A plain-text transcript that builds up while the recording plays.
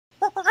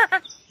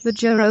The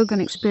Joe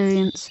Rogan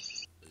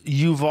Experience.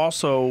 You've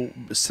also,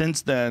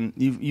 since then,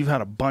 you've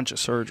had a bunch of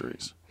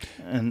surgeries.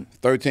 And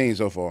 13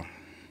 so far.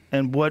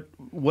 And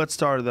what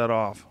started that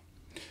off?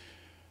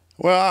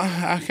 Well,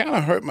 I kind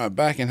of hurt my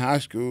back in high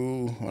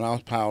school when I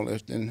was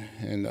powerlifting,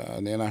 and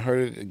then I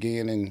hurt it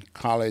again in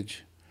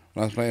college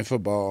when I was playing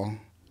football.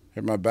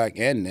 Hurt my back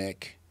and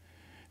neck.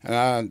 And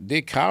I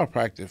did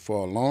chiropractic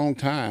for a long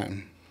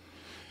time.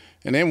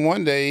 And then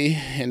one day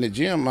in the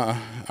gym, I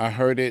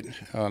hurt it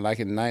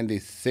like in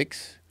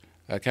 '96.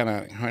 I kind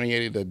of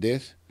herniated a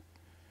disc.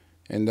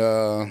 And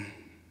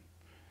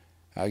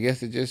I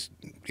guess it just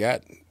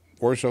got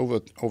worse over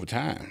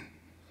time.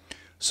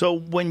 So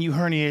when you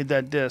herniated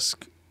that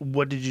disc,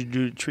 what did you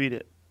do to treat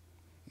it?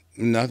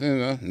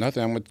 Nothing.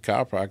 Nothing. I'm with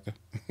chiropractor.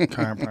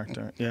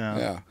 Chiropractor, yeah.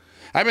 Yeah.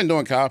 I've been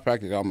doing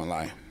chiropractic all my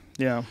life.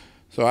 Yeah.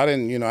 So I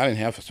didn't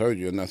have a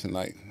surgery or nothing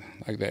like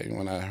that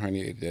when I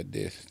herniated that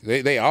disc.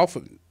 They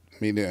offered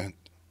me to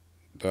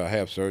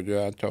have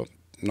surgery. I told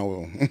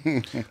no.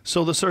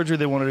 So the surgery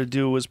they wanted to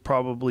do was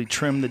probably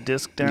trim the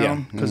disc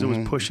down because it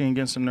was pushing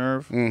against the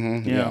nerve.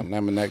 Yeah,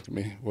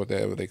 laminectomy,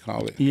 whatever they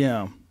call it.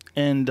 Yeah,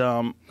 and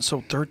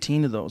so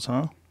 13 of those,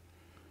 huh?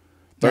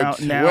 Now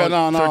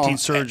 13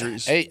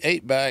 surgeries.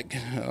 Eight back,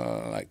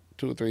 like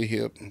 2 or 3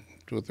 hip,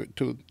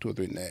 2 or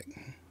 3 neck.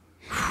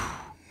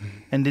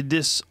 And did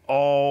this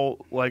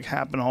all like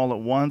happen all at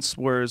once,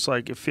 where it's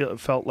like it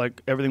felt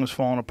like everything was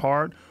falling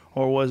apart?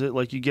 Or was it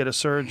like you get a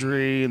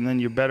surgery and then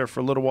you're better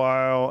for a little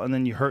while and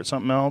then you hurt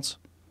something else?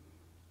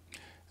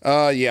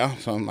 Yeah,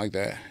 something like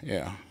that,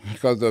 yeah.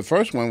 Because the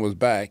first one was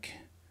back,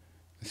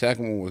 the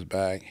second one was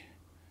back,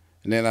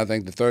 and then I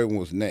think the third one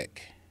was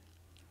neck.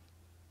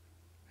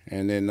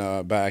 And then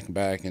back,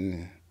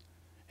 and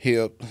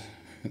hip,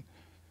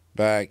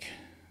 back,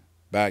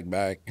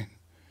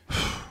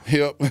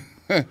 hip.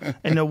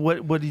 And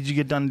what did you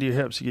get done to your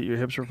hips? You get your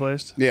hips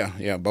replaced?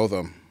 Yeah, both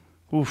of them.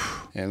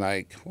 Oof. And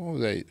like, what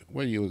was that?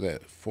 What year was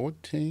that?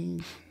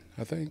 14,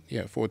 I think.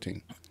 Yeah,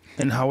 14.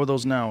 And how are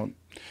those now?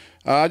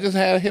 I just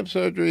had a hip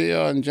surgery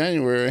in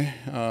January.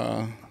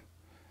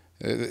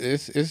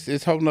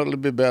 It's holding up a little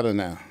bit better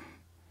now.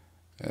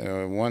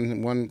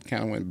 One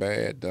kind of went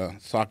bad. The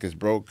sockets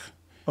broke.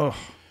 Oh.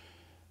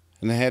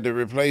 And they had to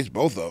replace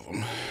both of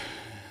them.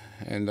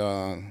 And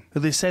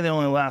they say they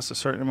only last a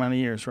certain amount of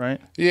years,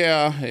 right?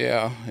 Yeah.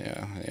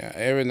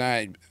 Every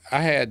night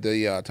I had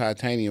the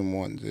titanium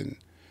ones, and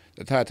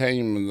the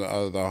titanium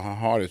are the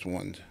hardest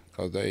ones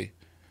because they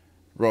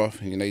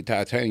rough and they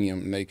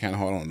titanium and they kind of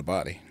hard on the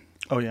body.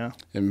 Oh yeah.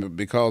 And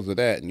because of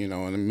that,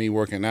 and me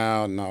working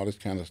out and all this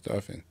kind of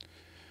stuff, and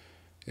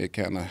it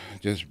kind of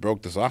just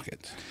broke the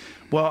sockets.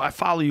 Well, I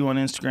follow you on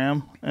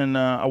Instagram, and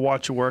I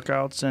watch your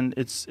workouts, and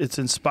it's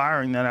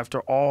inspiring that after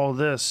all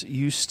this,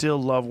 you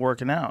still love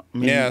working out. I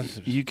mean,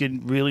 yes. You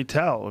can really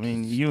tell. I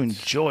mean, you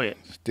enjoy it.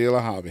 Still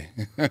a hobby.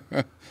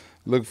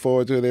 Look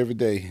forward to it every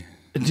day.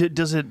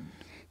 Does it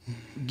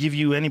give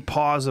you any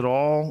pause at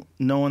all,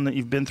 knowing that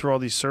you've been through all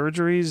these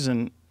surgeries?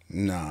 And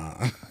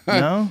nah.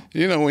 No?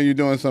 When you're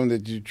doing something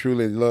that you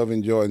truly love,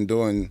 enjoy, and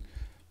doing,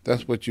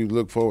 that's what you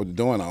look forward to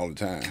doing all the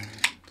time.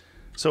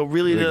 So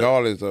really,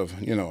 regardless of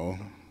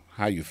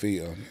how you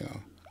feel.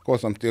 Of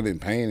course, I'm still in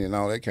pain and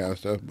all that kind of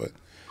stuff. But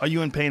are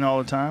you in pain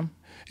all the time?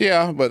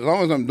 Yeah, but as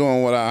long as I'm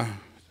doing what I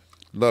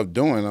love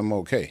doing, I'm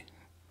okay.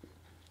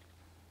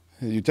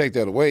 If you take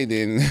that away,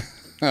 then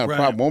I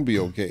probably won't be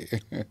okay.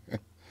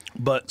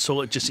 But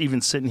so just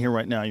even sitting here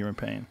right now, you're in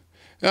pain?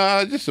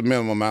 Just a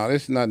minimum amount.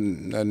 It's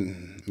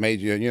nothing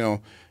major.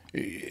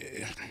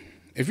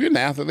 If you're an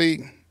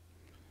athlete,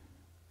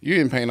 you're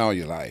in pain all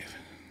your life.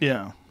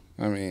 Yeah.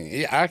 I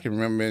mean, I can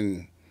remember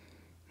in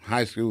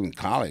high school and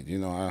college,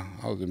 I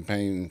was in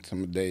pain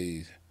some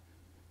days.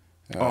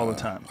 All the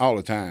time? All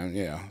the time,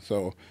 yeah.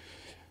 So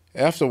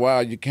after a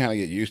while, you kind of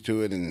get used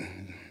to it and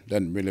it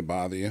doesn't really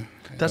bother you.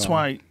 That's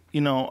why,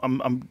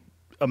 I'm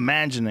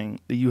imagining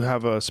that you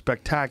have a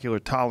spectacular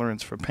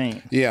tolerance for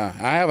pain. Yeah,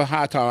 I have a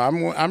high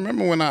tolerance. I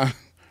remember when I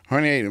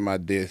herniated my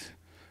disc,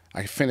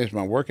 I finished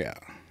my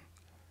workout.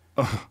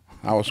 Oh.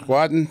 I was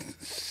squatting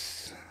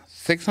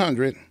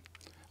 600.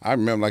 I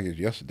remember like it was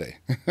yesterday.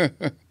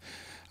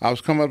 I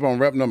was coming up on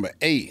rep number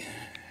 8,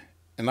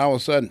 and all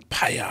of a sudden,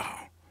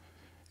 pow!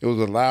 It was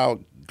a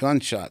loud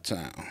gunshot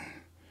sound.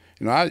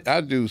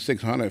 I do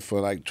 600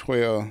 for like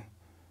 12,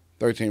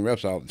 13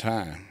 reps all the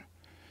time.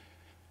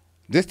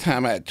 This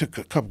time I took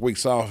a couple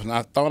weeks off, and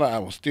I thought I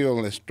was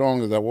still as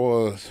strong as I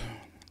was,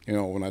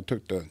 when I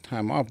took the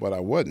time off, but I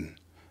wasn't.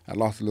 I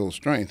lost a little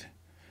strength,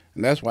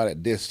 and that's why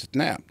that disc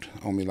snapped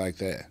on me like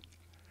that.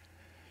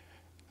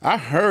 I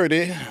heard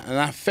it, and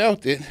I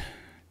felt it,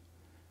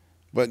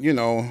 but,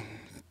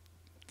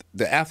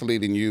 the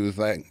athlete in you is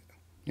like,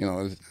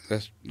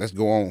 let's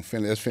go on,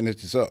 let's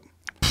finish this up.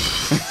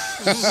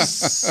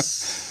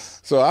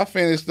 So I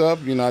finished up,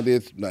 I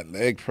did like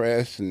leg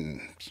press and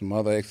some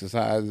other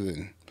exercises,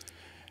 and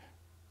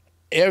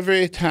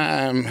every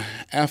time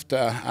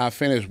after I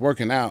finished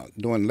working out,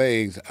 doing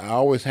legs, I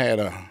always had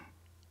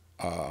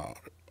a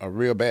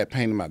real bad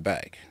pain in my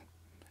back.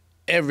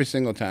 Every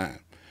single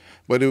time.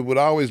 But it would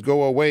always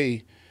go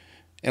away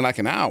in like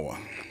an hour.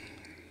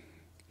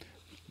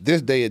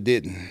 This day it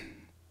didn't.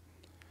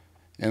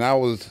 And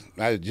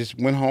I just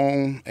went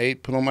home,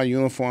 ate, put on my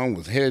uniform,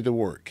 was headed to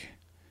work.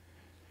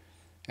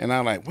 And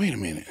I'm like, wait a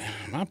minute,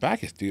 my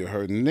back is still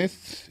hurting.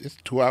 It's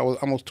 2 hours,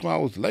 almost 2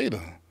 hours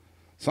later.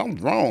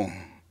 Something's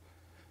wrong.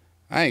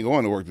 I ain't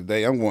going to work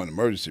today. I'm going to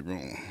the emergency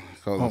room.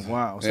 Oh,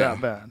 wow. It's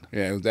that bad?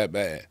 Yeah, it was that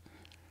bad.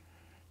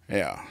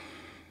 Yeah.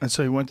 And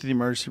so you went to the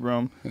emergency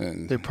room.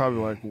 And they're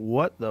probably like,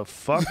 what the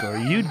fuck are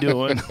you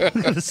doing?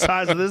 The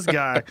size of this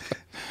guy.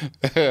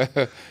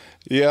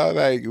 Yeah,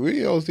 like,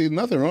 we don't see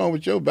nothing wrong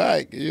with your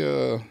back.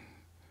 Yeah.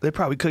 They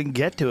probably couldn't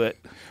get to it.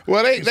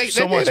 Well, they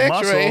so did much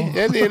X-ray. muscle.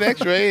 They did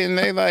X-ray, and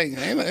they like,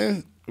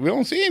 hey, we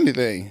don't see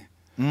anything.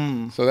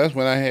 So that's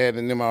when I had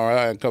an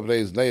MRI a couple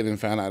days later and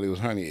found out it was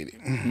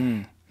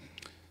herniated.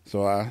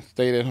 So I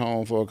stayed at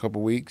home for a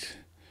couple weeks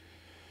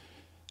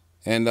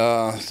and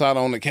sat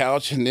on the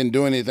couch and didn't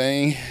do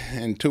anything.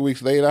 And 2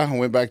 weeks later, I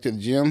went back to the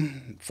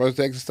gym. First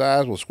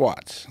exercise was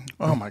squats.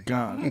 Oh, my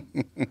God.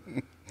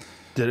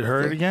 Did it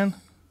hurt again?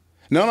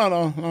 No.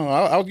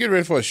 I was getting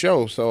ready for a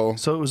show, so.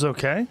 So it was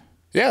okay?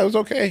 Yeah, it was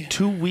okay.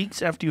 2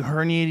 weeks after you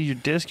herniated your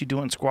disc, you're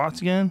doing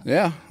squats again?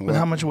 Yeah. With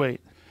how much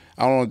weight?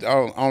 I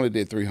only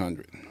did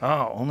 300.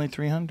 Oh, only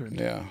 300.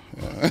 Yeah.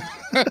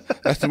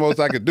 That's the most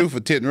I could do for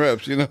 10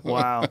 reps, you know.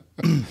 Wow.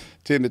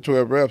 10 to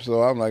 12 reps,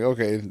 so I'm like,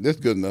 okay, this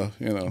is good enough,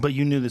 you know. But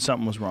you knew that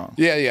something was wrong.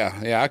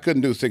 Yeah. I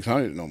couldn't do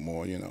 600 no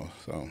more, you know,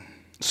 so.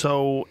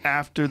 So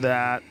after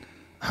that,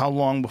 how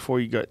long before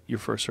you got your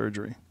first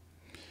surgery?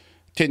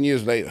 10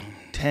 years later.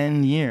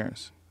 10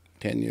 years.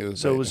 10 years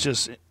So later. it was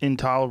just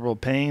intolerable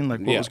pain? Like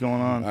what was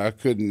going on? I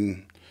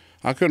couldn't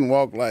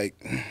walk like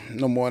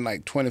no more than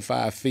like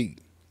 25 feet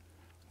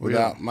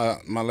without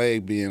my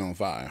leg being on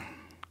fire.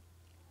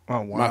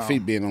 Oh, wow. My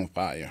feet being on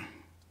fire.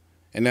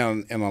 And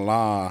then in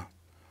a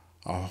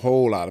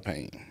whole lot of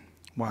pain.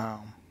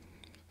 Wow.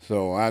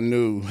 So I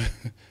knew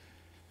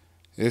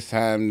it's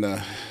time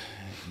to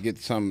get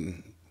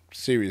something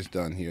serious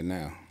done here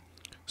now.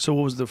 So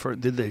what was the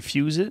first? Did they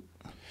fuse it?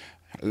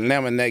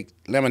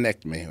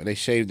 Laminectomy. They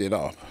shaved it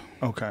off.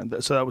 Okay,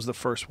 so that was the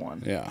first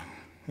one. Yeah.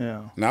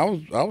 Yeah. And I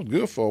was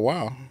good for a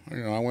while.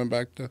 You know, I went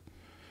back to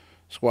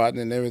squatting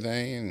and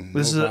everything. And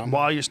This is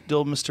while you're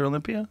still Mr.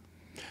 Olympia?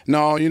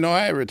 No, you know,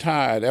 I had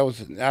retired.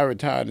 I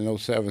retired in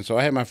 07, so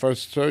I had my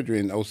first surgery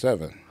in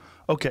 07.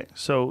 Okay,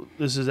 so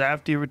this is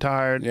after you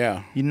retired.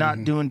 Yeah. You're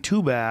not doing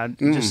too bad.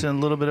 You're just in a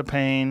little bit of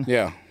pain.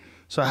 Yeah.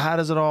 So how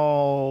does it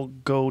all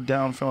go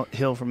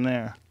downhill from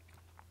there?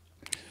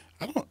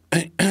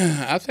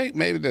 I think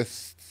maybe the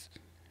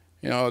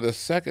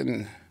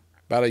second,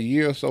 about a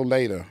year or so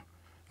later,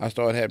 I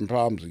started having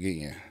problems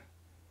again,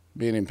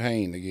 being in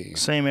pain again.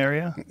 Same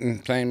area?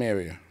 Same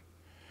area.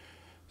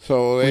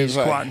 So Were you it's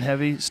like, squatting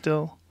heavy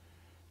still?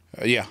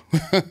 Yeah.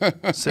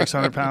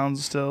 600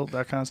 pounds still,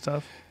 that kind of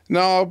stuff?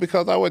 No,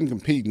 because I wasn't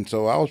competing,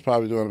 so I was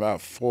probably doing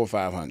about 400 or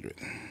 500,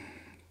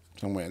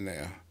 somewhere in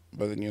there.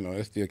 But you know,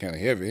 it's still kind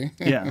of heavy.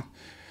 Yeah.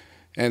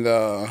 And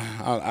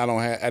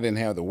I didn't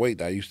have the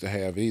weight I used to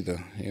have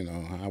either. You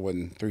know, I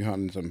wasn't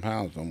 300 some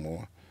pounds no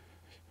more.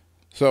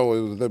 So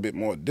it was a little bit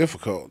more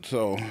difficult.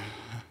 So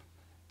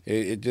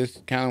it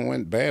just kind of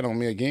went bad on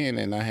me again,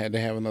 and I had to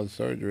have another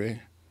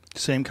surgery.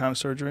 Same kind of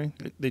surgery?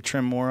 They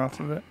trim more off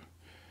of it?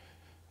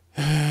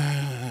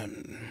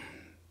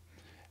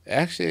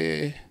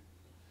 Actually,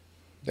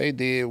 they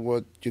did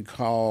what you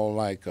call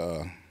like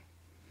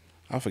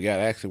I forgot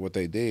actually what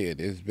they did.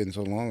 It's been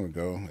so long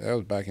ago. That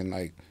was back in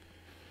like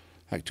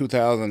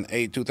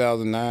 2008,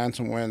 2009,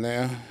 somewhere in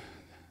there.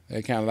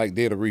 They kind of like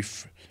did a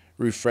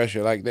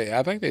refresher. I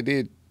think they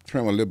did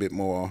trim a little bit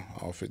more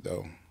off it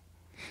though.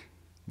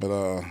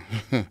 But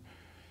you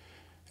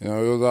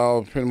know, it was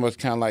all pretty much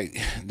kind of like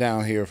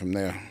down here from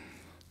there.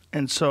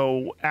 And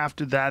so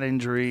after that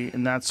injury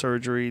and that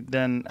surgery,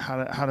 then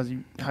how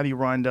do you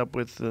wind up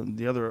with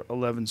the other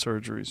 11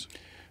 surgeries?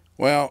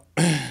 Well,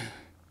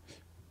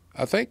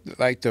 I think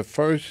like the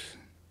first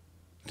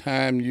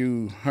time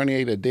you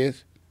herniate a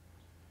disc,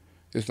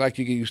 it's like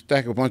you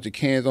stack a bunch of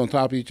cans on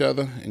top of each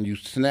other and you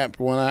snap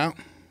one out.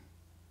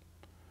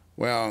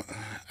 Well,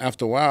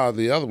 after a while,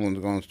 the other ones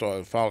are going to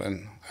start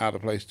falling out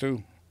of place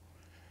too.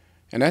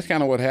 And that's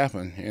kind of what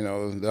happened. You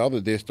know, the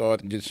other discs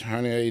started just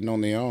herniating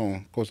on their own.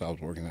 Of course, I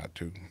was working out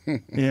too.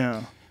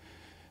 Yeah.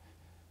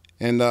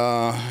 And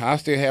I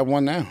still have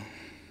one now.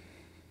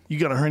 You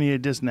got a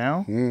herniated disc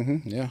now?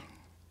 Mm-hmm, yeah.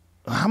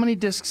 How many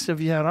discs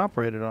have you had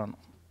operated on?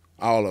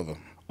 All of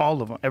them.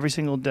 All of them, every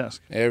single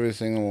disc? Every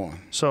single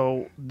one.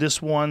 So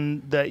this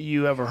one that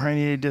you have a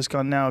herniated disc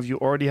on now, have you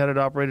already had it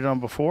operated on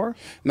before?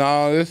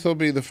 No, this will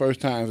be the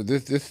first time.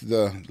 This is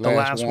the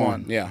last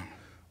one. Yeah.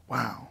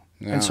 Wow.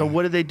 Yeah. And so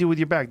what did they do with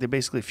your back? They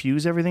basically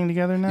fuse everything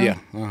together now?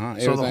 Yeah.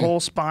 So the whole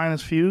spine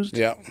is fused?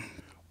 Yeah.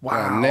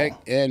 Wow. Neck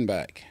and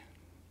back.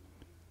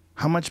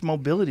 How much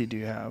mobility do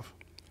you have?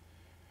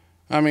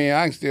 I mean,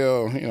 I can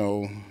still, you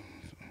know,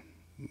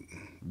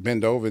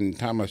 bend over and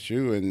tie my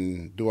shoe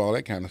and do all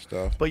that kind of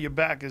stuff. But your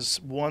back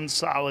is one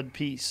solid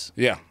piece.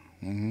 Yeah.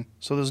 Mm-hmm.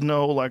 So there's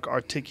no like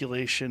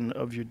articulation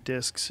of your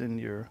discs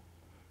and your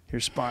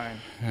your spine,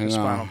 your No,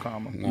 spinal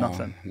column? no,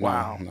 Nothing. no,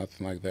 Wow.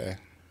 nothing like that.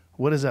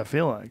 What does that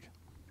feel like?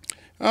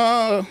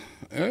 I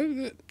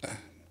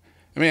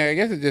mean, I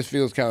guess it just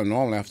feels kind of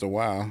normal after a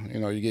while. You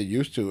know, you get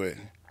used to it.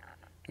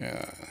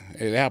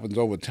 It happens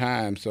over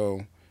time,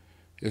 so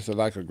it's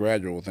like a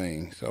gradual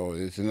thing. So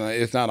it's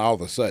not all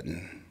of a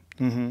sudden.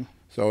 Mm-hmm.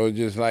 So it's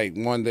just like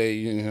one day,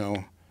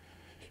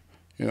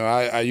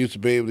 I used to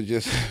be able to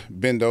just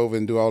bend over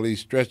and do all these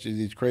stretches,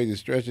 these crazy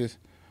stretches.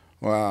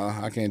 Well,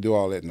 I can't do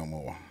all that no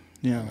more.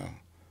 Yeah.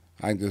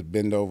 I can just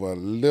bend over a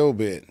little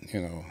bit,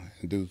 and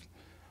do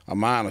a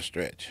minor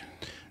stretch.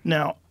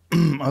 Now,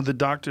 are the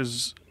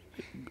doctors,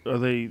 are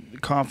they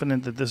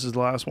confident that this is the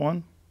last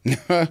one?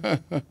 I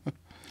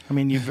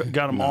mean, you've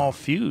got them all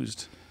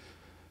fused.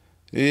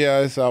 Yeah,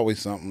 it's always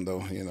something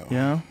though,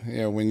 Yeah?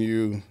 Yeah, when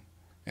you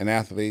an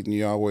athlete and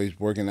you're always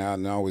working out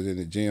and always in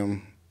the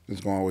gym,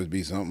 there's going to always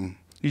be something.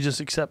 You just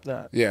accept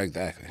that. Yeah,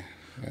 exactly.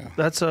 Yeah.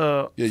 That's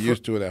You're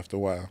used to it after a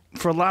while.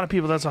 for a lot of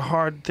people, that's a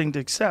hard thing to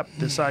accept,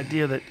 this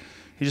idea that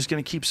you're just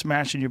going to keep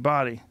smashing your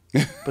body.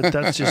 But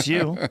that's just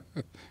you.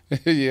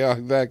 Yeah,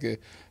 exactly.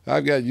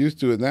 I've got used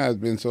to it now. It's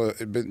been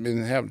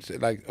happening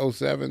like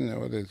 07,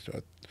 what is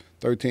it,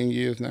 13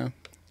 years now.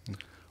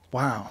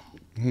 Wow.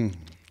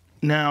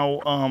 Now,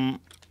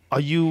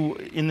 are you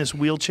in this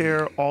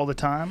wheelchair all the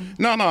time?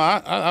 No,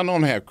 I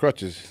don't have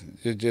crutches.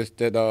 It's just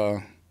that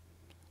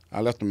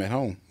I left them at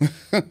home.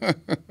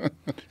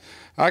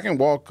 I can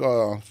walk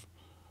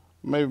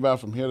maybe about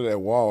from here to that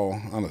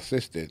wall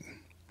unassisted,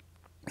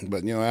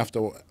 but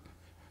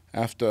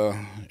after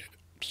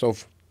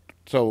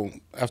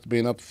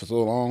being up for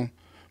so long,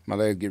 my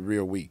legs get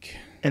real weak.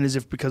 And is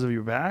it because of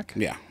your back?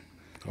 Yeah,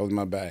 because of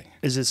my back.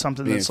 Is it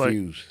something Being that's like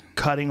fused.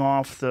 cutting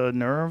off the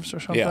nerves or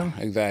something? Yeah,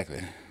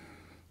 exactly.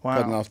 Wow.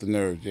 Cutting off the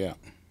nerves, yeah.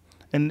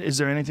 And is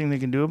there anything they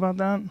can do about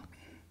that?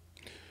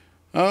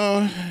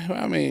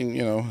 I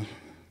mean,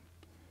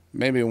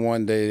 maybe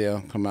one day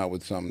they'll come out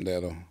with something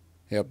that'll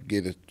help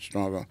get it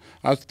stronger.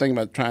 I was thinking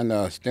about trying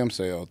the stem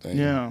cell thing.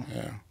 Yeah.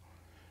 Yeah.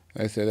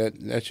 They said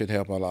that should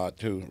help a lot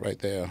too, right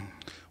there.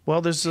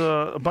 Well, there's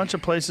a bunch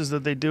of places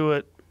that they do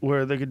it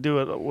where they could do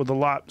it with a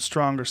lot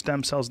stronger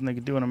stem cells than they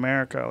could do in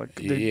America. Like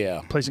Yeah.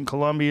 a place in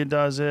Colombia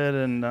does it,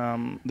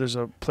 and there's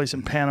a place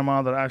in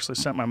Panama that I actually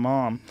sent my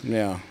mom.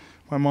 Yeah.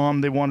 My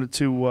mom, they wanted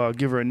to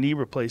give her a knee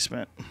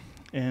replacement,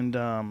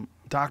 and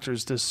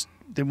doctors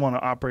they want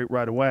to operate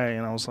right away.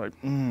 And I was like,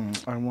 I'm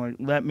like,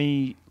 let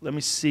me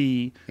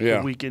see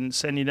if we can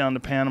send you down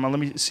to Panama. Let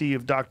me see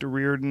if Dr.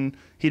 Reardon,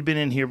 he'd been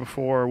in here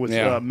before with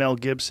Mel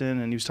Gibson,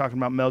 and he was talking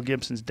about Mel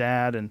Gibson's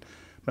dad, and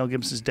Mel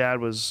Gibson's dad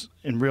was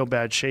in real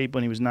bad shape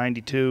when he was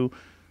 92.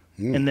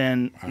 And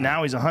then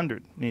now he's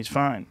 100 and he's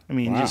fine. I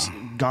mean, just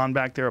gone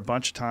back there a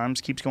bunch of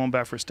times, keeps going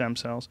back for stem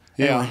cells.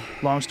 Yeah. Anyway,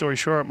 long story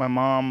short, my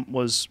mom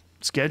was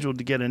scheduled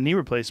to get a knee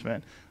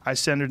replacement. I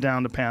sent her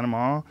down to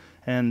Panama,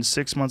 and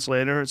 6 months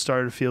later, it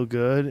started to feel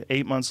good.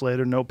 8 months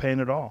later, no pain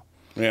at all.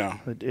 Yeah.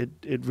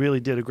 It really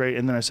did a great.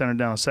 And then I sent her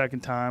down a second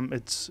time.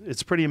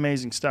 It's pretty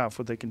amazing stuff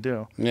what they can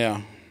do.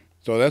 Yeah.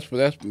 So that's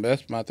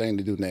my thing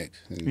to do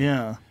next.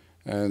 Yeah.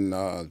 And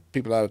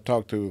people I've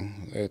talked to,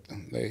 they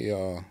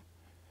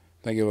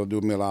think it'll do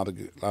me a lot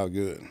of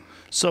good.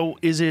 So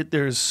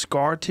there's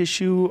scar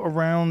tissue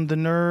around the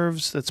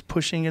nerves that's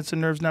pushing against the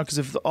nerves now? Because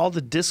if all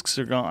the discs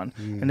are gone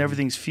and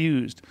everything's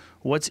fused,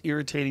 what's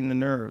irritating the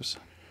nerves?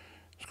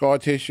 Scar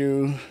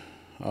tissue,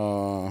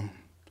 all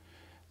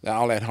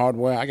that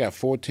hardware. I got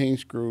 14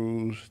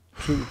 screws,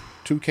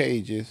 two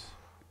cages.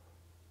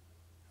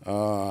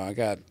 I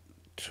got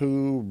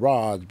 2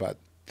 rods about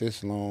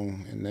this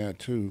long in there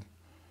too.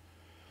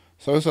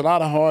 So it's a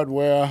lot of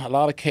hardware, a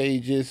lot of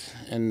cages,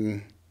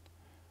 and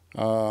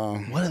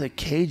what do the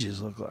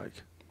cages look like?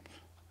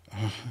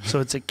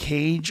 So it's a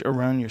cage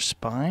around your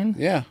spine?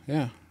 yeah.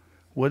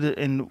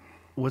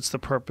 What's the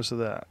purpose of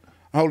that?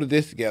 I hold the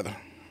disc together,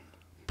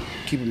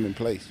 keep them in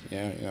place.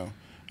 Yeah.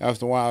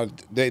 After a while,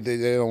 they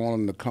don't want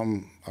them to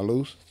come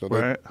loose, so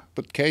they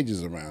put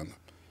cages around them,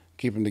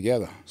 keep them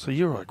together. So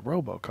you're like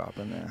RoboCop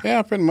in there.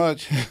 Yeah, pretty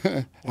much.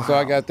 Wow. So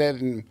I got that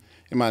in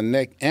my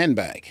neck and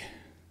back.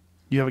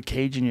 You have a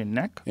cage in your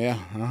neck? Yeah.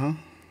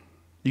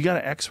 You got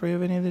an X-ray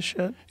of any of this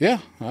shit? Yeah,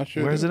 I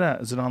sure. Where's do. it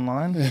at? Is it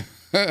online?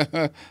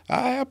 I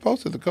have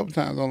posted a couple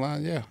times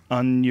online. Yeah.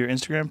 On your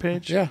Instagram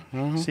page? Yeah.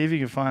 See if you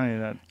can find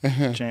any of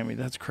that, Jamie.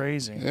 That's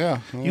crazy.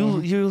 Yeah.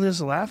 You're just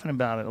laughing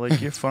about it,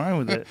 like you're fine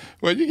with it.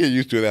 Well, you get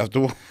used to it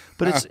after.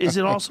 But is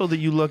it also that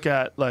you look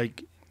at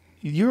like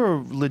you're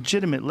a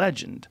legitimate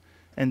legend,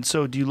 and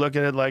so do you look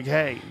at it like,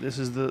 hey, this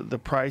is the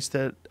price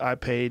that I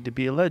paid to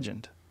be a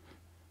legend?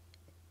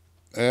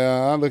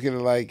 I look at it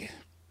like,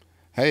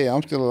 hey,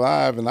 I'm still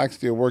alive and I can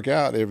still work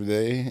out every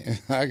day.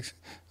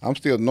 I'm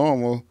still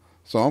normal,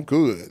 so I'm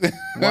good.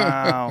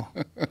 Wow.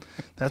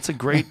 That's a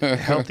great,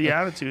 healthy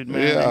attitude,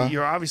 man. Yeah. And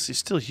you're obviously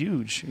still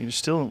huge. You're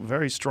still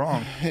very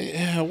strong.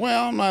 Yeah,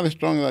 well, I'm not as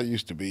strong as I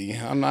used to be.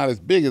 I'm not as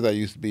big as I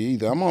used to be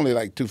either. I'm only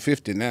like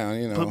 250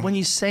 now, But when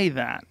you say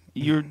that,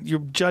 you're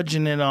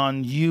judging it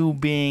on you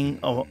being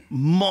a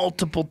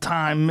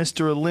multiple-time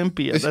Mr.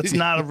 Olympia. That's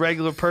not a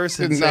regular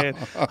person saying,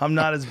 I'm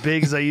not as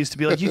big as I used to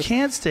be. Like, you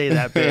can't stay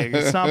that big.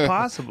 It's not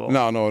possible.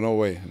 No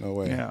way.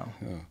 Yeah.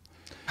 Yeah.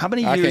 How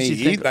many I years can't do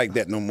you think? eat like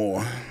that no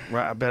more.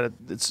 Right, I bet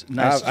it's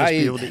nice to just be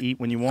able to eat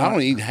when you want. I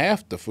don't eat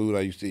half the food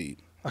I used to eat.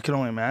 I can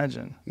only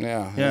imagine.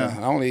 Yeah.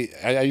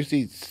 I used to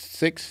eat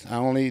 6. I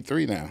only eat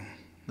 3 now.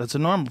 That's a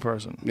normal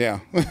person. Yeah.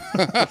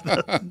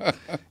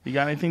 You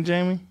got anything,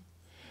 Jamie?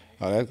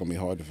 Oh, that's gonna be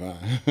hard to find.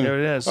 There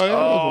it is.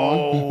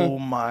 Oh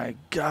my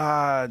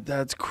God,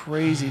 that's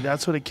crazy.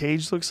 That's what a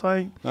cage looks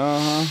like.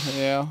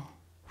 Yeah.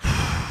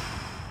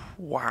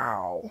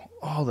 Wow.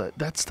 All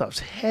that stuff's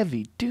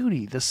heavy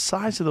duty. The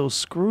size of those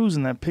screws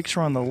in that picture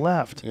on the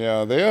left.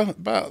 Yeah, they're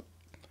about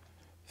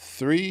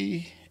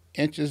 3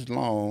 inches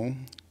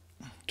long,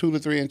 2 to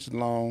 3 inches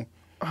long.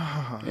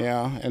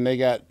 Yeah, and they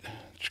got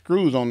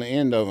screws on the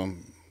end of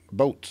them,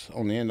 bolts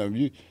on the end of them.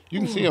 You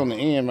can see on the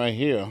end right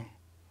here,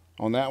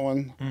 on that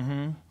one,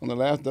 on the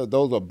left,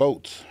 those are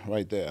bolts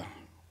right there.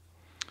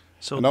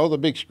 So, and those are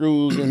big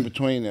screws in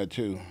between there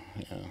too.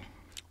 Yeah.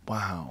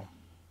 Wow.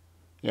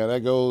 Yeah,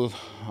 that goes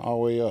all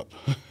the way up.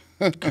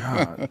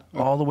 God,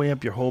 all the way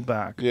up your whole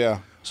back. Yeah.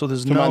 So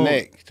there's to my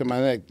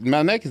neck.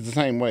 My neck is the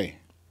same way.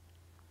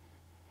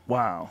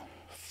 Wow.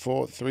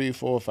 4, 3,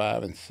 4,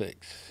 5, and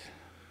 6.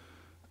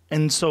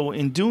 And so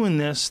in doing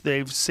this,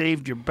 they've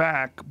saved your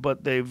back,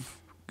 but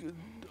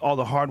all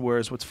the hardware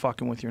is what's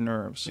fucking with your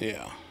nerves.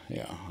 Yeah.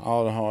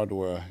 All the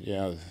hardware,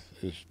 is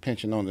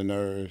pinching on the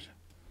nerves,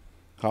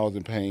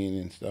 causing pain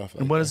and stuff.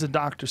 And what does the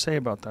doctor say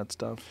about that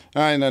stuff?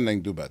 I ain't nothing they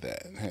can do about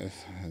that.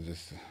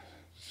 It's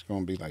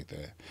gonna be like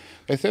that.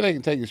 They said they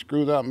can take the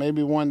screws out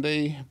maybe one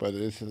day, but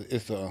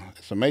it's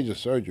a major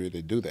surgery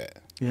to do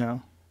that. Yeah.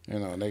 You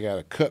know, they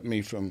gotta cut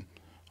me from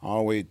all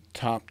the way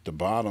top to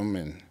bottom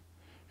and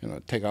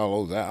take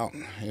all those out.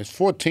 There's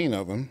 14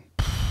 of them.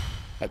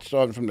 That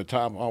started from the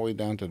top all the way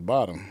down to the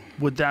bottom.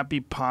 Would that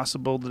be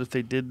possible that if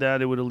they did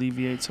that, it would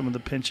alleviate some of the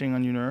pinching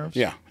on your nerves?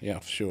 Yeah,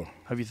 for sure.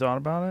 Have you thought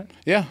about it?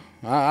 Yeah,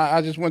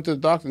 I just went to the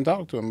doctor and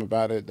talked to him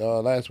about it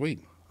last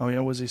week. Oh, yeah?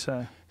 What does he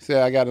say? He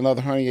said, I got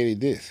another herniated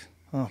disc.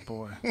 Oh,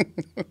 boy.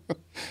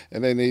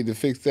 And they need to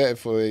fix that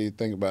before they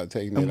think about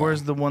taking it out. And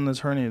where's the one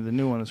that's herniated, the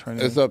new one that's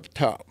herniated? It's up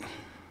top.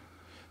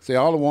 See,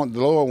 the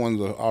lower ones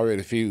are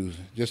already fused.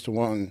 Just the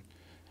one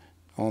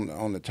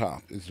on the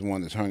top is the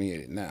one that's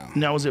herniated now.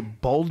 Now, is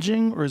it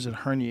bulging or is it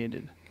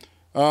herniated?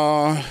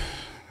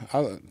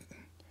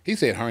 He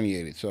said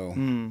herniated,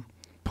 so.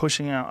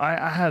 Pushing out.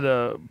 I had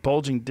a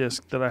bulging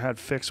disc that I had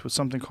fixed with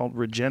something called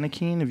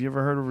Regenikine. Have you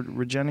ever heard of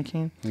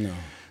Regenikine? No.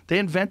 They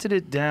invented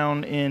it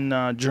down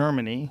in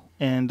Germany,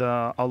 and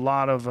a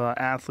lot of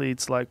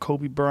athletes like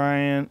Kobe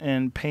Bryant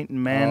and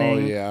Peyton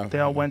Manning, they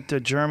all went to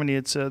Germany.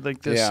 It's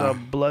like this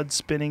blood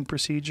spinning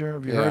procedure.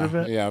 Have you heard of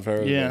it? Yeah, I've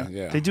heard of it.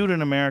 Yeah. They do it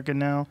in America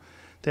now.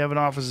 They have an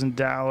office in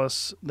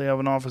Dallas. They have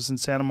an office in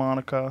Santa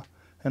Monica,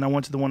 and I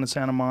went to the one in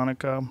Santa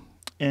Monica.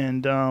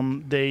 And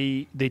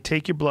they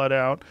take your blood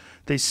out,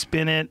 they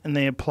spin it, and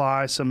they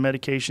apply some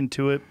medication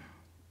to it,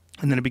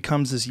 and then it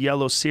becomes this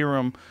yellow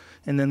serum,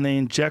 and then they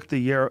inject the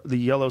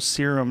yellow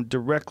serum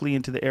directly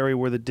into the area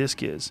where the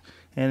disc is,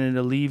 and it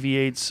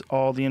alleviates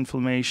all the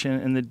inflammation,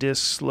 and the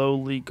disc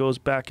slowly goes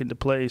back into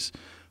place.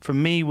 For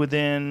me,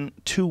 within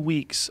 2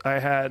 weeks, I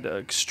had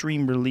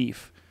extreme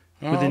relief.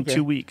 Within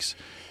 2 weeks.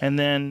 And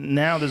then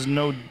now there's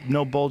no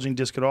bulging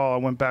disc at all. I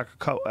went back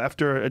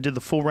after I did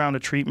the full round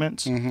of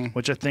treatments,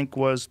 which I think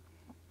was,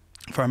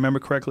 if I remember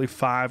correctly,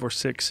 5 or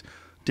 6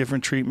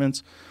 different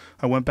treatments.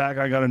 I went back,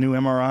 I got a new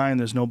MRI, and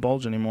there's no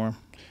bulge anymore.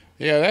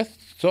 Yeah, that's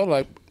sort of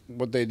like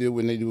what they do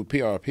when they do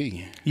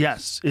PRP.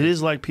 Yes, it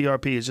is like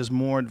PRP. It's just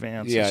more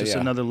advanced. It's just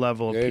another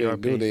level of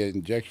PRP. They do the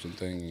injection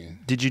thing.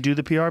 Did you do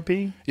the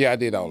PRP? Yeah, I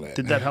did all that.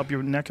 Did that help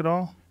your neck at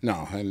all?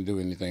 No, it didn't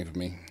do anything for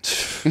me.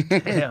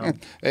 Damn.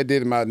 It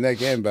did my neck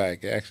and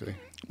back, actually.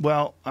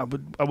 Well, I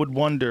would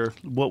wonder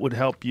what would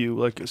help you,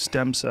 like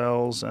stem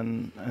cells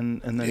and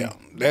then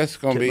that's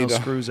gonna be those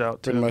screws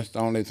out too. Pretty much the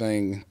only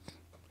thing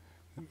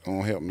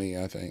gonna help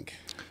me, I think.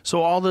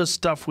 So all this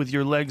stuff with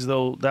your legs,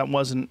 though, that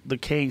wasn't the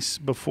case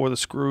before the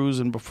screws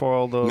and before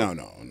all the.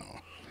 No.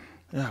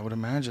 Yeah, I would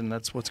imagine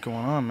that's what's going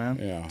on, man.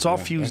 Yeah, it's all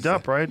fused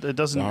up, right? It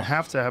doesn't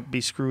have to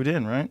be screwed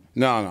in, right?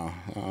 No.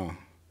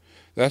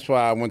 That's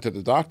why I went to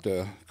the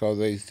doctor, because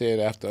they said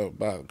after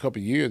about a couple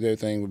of years,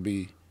 everything would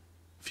be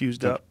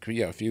fused up.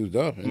 Yeah, fused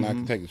up, and I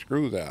can take the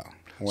screws out.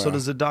 Well, so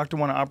does the doctor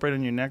want to operate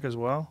on your neck as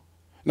well?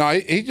 No,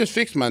 he just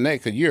fixed my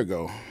neck a year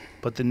ago.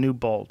 But the new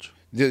bulge.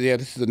 Yeah,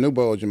 this is a new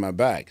bulge in my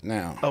back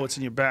now. Oh, it's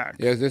in your back.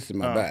 Yes, this is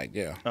my back.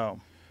 Yeah. Oh.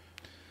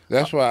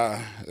 That's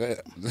why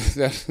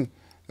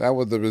that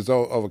was the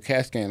result of a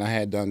CAT scan I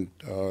had done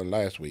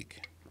last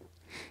week.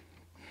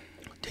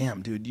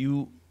 Damn, dude,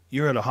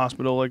 you're at a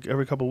hospital like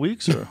every couple of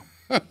weeks, or?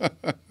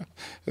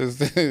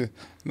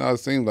 No, it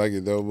seems like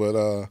it though, but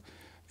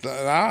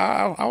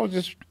I was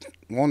just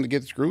wanting to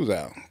get the screws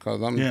out, because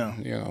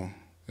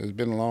it's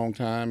been a long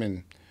time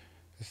and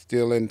it's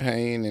still in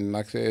pain, and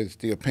like I said, it's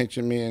still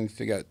pinching me, and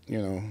still got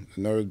the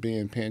nerves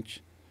being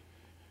pinched,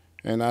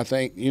 And I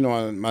think, you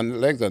know, my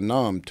legs are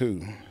numb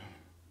too.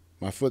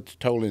 My foot's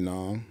totally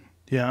numb.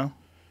 Yeah.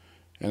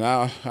 And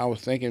I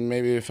was thinking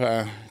maybe if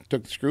I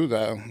took the screws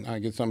out,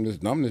 I'd get some of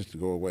this numbness to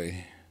go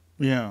away.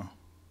 Yeah.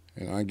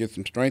 You know, I'd get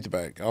some strength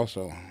back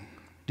also.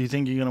 Do you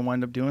think you're going to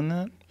wind up doing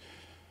that?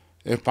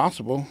 If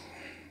possible.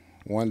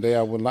 One day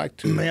I would like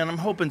to. Man, I'm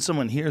hoping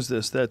someone hears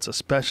this that's a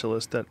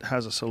specialist that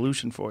has a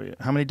solution for you.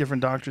 How many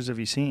different doctors have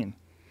you seen?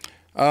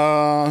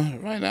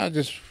 Right now,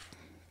 just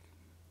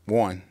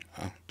one.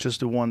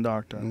 Just the one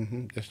doctor?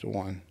 Just the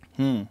one.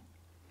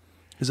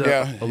 Is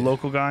that a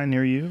local guy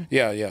near you?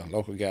 Yeah,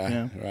 local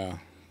guy. Yeah.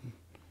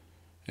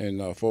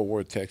 In Fort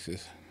Worth,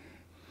 Texas.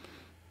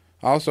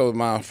 Also,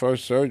 my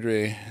first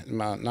surgery,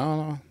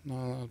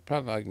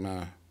 probably like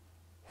my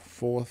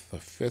fourth or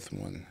fifth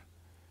one.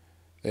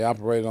 They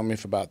operated on me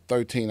for about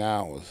 13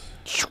 hours.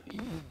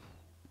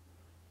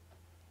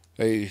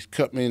 They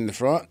cut me in the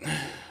front,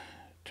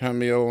 turned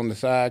me over on the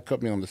side,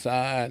 cut me on the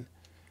side,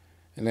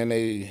 and then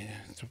they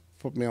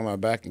put me on my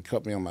back and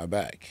cut me on my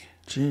back.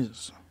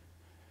 Jesus.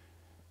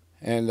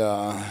 And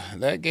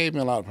that gave me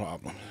a lot of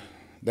problems.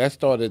 That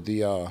started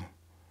the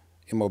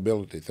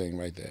immobility thing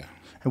right there.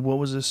 And what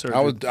was this surgery?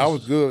 I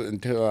was good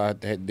until I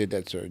did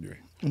that surgery.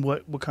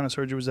 What kind of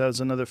surgery was that?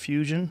 Was it another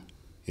fusion?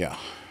 Yeah.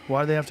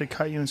 Why do they have to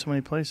cut you in so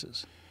many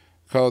places?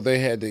 Because they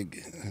had to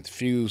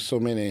fuse so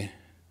many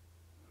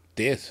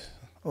discs,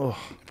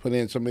 put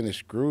in so many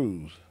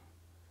screws.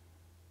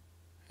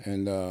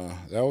 And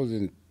that was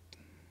in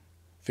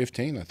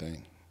 15, I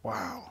think.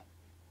 Wow.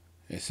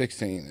 In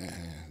 16,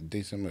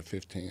 December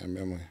 15, I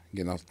remember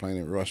getting off the plane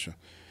in Russia.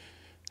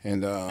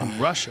 And in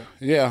Russia?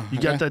 Yeah. You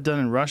got that done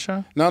in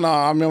Russia? No,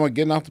 I remember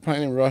getting off the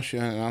plane in Russia,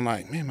 and I'm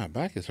like, man, my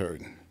back is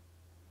hurting.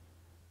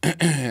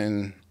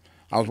 And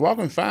I was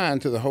walking fine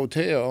to the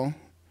hotel.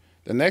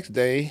 The next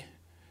day,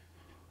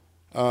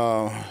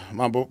 my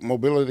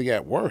mobility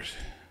got worse.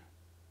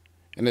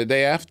 And the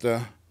day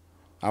after,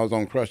 I was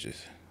on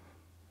crutches.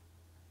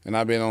 And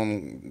I've been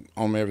on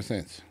them ever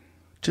since.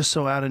 Just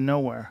so out of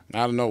nowhere?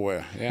 Out of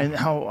nowhere, yeah. And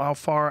how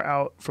far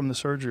out from the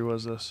surgery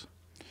was this?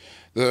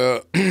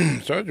 The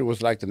surgery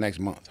was like the next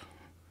month.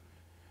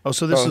 Oh,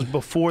 so this is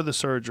before the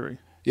surgery?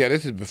 Yeah,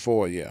 this is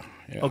before, yeah.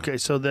 Okay,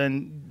 so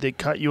then they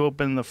cut you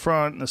open the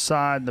front, the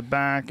side, the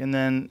back, and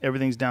then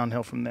everything's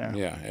downhill from there.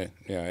 Yeah,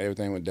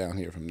 everything went down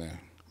here from there.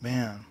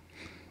 Man,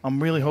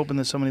 I'm really hoping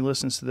that somebody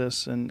listens to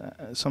this and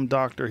some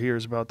doctor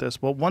hears about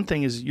this. Well, one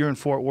thing is you're in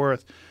Fort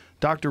Worth.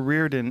 Dr.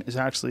 Reardon is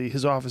actually,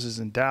 his office is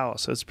in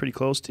Dallas, so it's pretty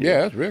close to you.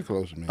 Yeah, that's real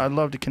close to me. I'd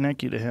love to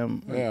connect you to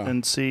him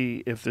and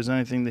see if there's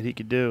anything that he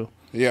could do.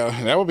 Yeah,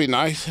 that would be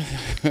nice.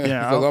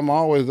 Yeah, because I'm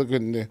always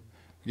looking to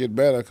get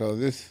better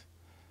because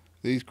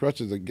these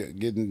crutches are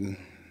getting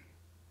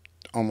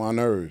on my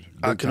nerves.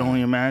 I can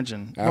only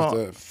imagine.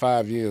 After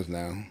 5 years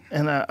now.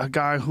 And a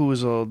guy who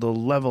is the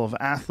level of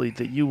athlete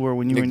that you were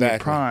when you were in your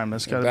prime,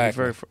 that's got to be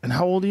very... And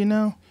how old are you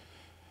now?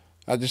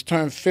 I just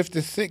turned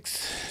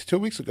 56 2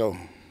 weeks ago.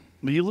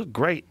 Well, you look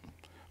great.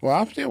 Well,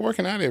 I'm still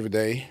working out every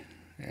day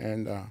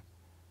and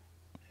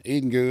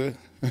eating good.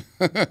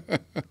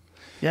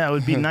 Yeah, it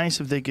would be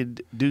nice if they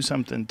could do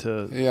something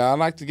to I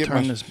like to get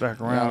turn this back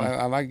around.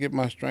 I like to get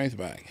my strength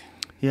back.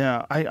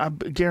 Yeah, I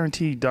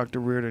guarantee Dr.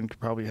 Reardon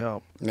could probably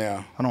help.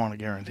 Yeah. I don't want to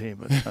guarantee,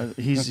 but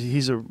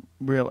he's a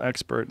real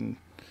expert in,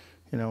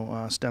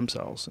 stem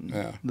cells and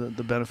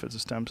the benefits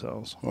of stem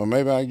cells. Well,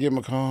 maybe I'll give him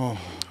a call.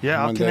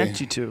 Yeah, I'll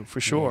connect you to, for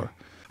sure.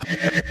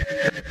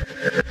 Yeah.